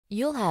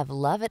You'll have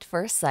love at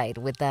first sight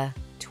with the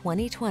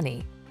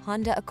 2020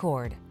 Honda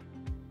Accord.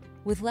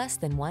 With less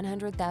than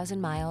 100,000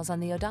 miles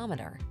on the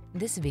odometer,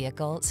 this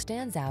vehicle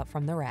stands out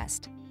from the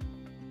rest.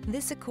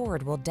 This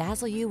Accord will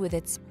dazzle you with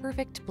its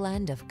perfect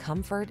blend of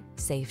comfort,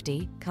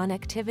 safety,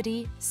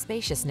 connectivity,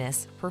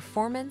 spaciousness,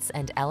 performance,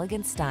 and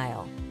elegant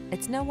style.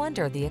 It's no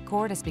wonder the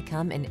Accord has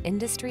become an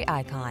industry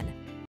icon.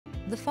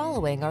 The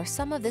following are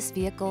some of this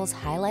vehicle's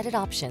highlighted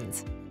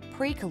options: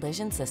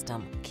 pre-collision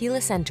system,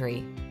 keyless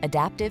entry,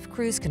 adaptive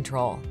cruise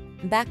control,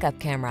 backup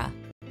camera,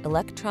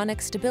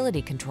 electronic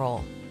stability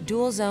control,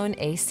 dual zone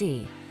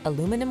AC,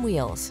 aluminum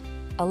wheels,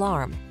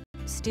 alarm,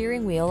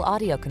 steering wheel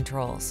audio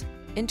controls,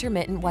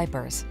 intermittent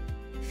wipers.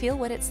 Feel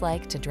what it's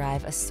like to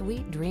drive a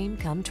sweet dream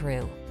come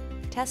true.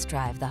 Test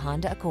drive the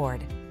Honda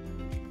Accord.